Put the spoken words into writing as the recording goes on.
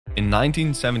In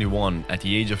 1971, at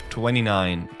the age of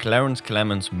 29, Clarence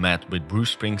Clemons met with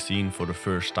Bruce Springsteen for the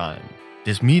first time.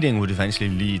 This meeting would eventually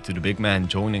lead to the big man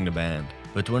joining the band,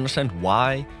 but to understand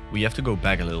why, we have to go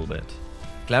back a little bit.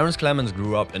 Clarence Clemons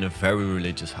grew up in a very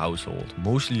religious household,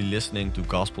 mostly listening to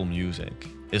gospel music.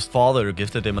 His father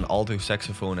gifted him an alto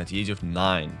saxophone at the age of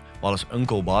 9, while his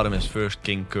uncle bought him his first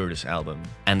King Curtis album.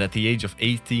 And at the age of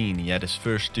 18, he had his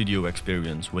first studio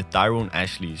experience with Tyrone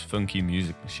Ashley's Funky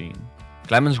Music Machine.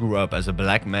 Clemons grew up as a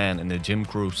black man in the Jim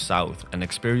Crow South and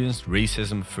experienced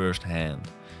racism firsthand.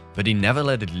 But he never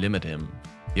let it limit him.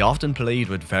 He often played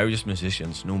with various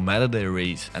musicians, no matter their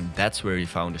race, and that's where he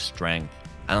found his strength.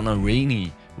 And on a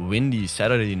rainy, windy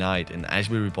Saturday night in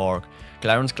Asbury Park,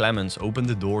 Clarence Clemons opened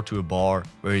the door to a bar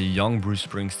where a young Bruce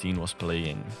Springsteen was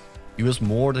playing. He was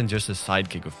more than just a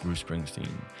sidekick of Bruce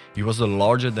Springsteen. He was a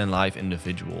larger-than-life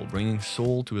individual, bringing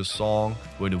soul to a song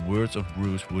where the words of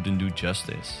Bruce wouldn't do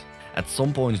justice. At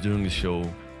some points during the show,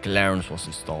 Clarence was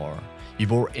the star. He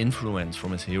bore influence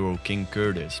from his hero King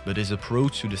Curtis, but his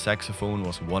approach to the saxophone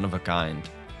was one of a kind.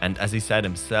 And as he said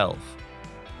himself,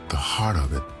 "The heart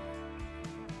of it,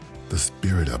 the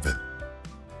spirit of it,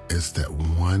 is that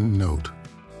one note,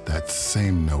 that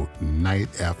same note,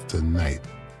 night after night.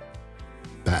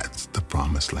 That's the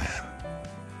promised land.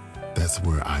 That's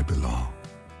where I belong.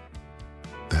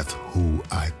 That's who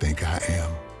I think I am."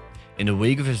 In the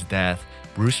wake of his death,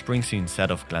 Bruce Springsteen said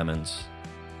of Clemons,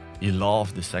 "He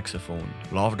loved the saxophone,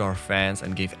 loved our fans,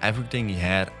 and gave everything he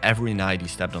had every night he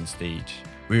stepped on stage.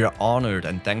 We are honored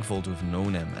and thankful to have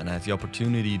known him and had the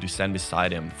opportunity to stand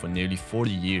beside him for nearly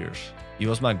 40 years. He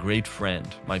was my great friend,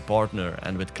 my partner,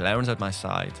 and with Clarence at my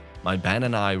side, my band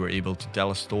and I were able to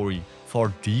tell a story far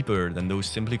deeper than those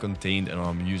simply contained in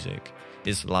our music.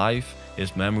 His life,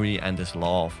 his memory, and his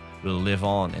love will live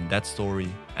on in that story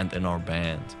and in our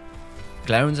band."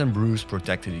 Clarence and Bruce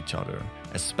protected each other,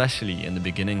 especially in the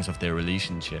beginnings of their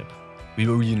relationship. We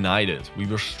were united, we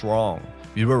were strong,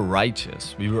 we were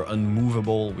righteous, we were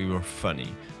unmovable, we were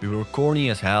funny, we were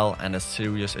corny as hell and as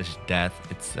serious as death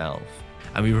itself.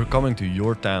 And we were coming to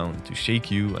your town to shake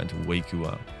you and to wake you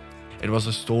up. It was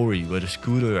a story where the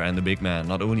scooter and the big man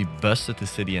not only busted the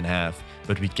city in half,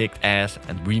 but we kicked ass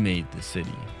and remade the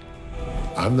city.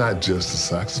 I'm not just a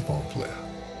saxophone player.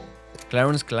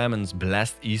 Clarence Clemons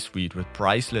blessed E Street with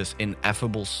priceless,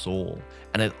 ineffable soul,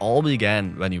 and it all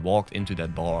began when he walked into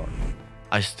that bar.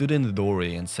 I stood in the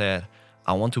doorway and said,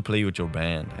 "I want to play with your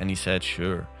band," and he said,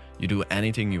 "Sure, you do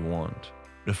anything you want."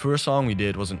 The first song we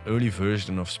did was an early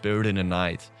version of Spirit in the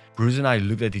Night. Bruce and I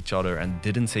looked at each other and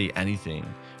didn't say anything.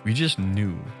 We just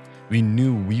knew. We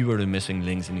knew we were the missing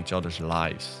links in each other's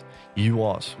lives. He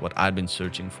was what I'd been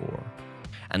searching for.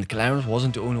 And Clarence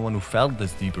wasn't the only one who felt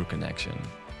this deeper connection.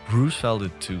 Bruce felt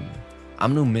it too.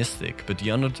 I'm no mystic, but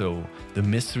the undertow, the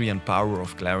mystery and power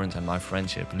of Clarence and my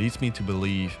friendship leads me to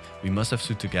believe we must have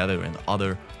stood together in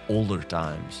other, older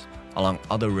times, along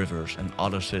other rivers and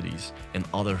other cities, in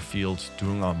other fields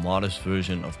during our modest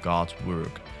version of God's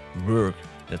work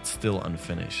that's still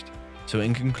unfinished. So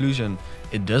in conclusion,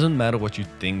 it doesn't matter what you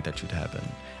think that should happen.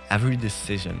 Every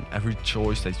decision, every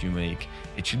choice that you make,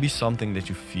 it should be something that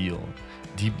you feel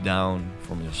deep down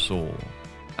from your soul.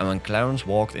 And when Clarence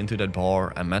walked into that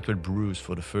bar and met with Bruce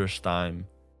for the first time,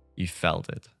 he felt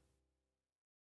it.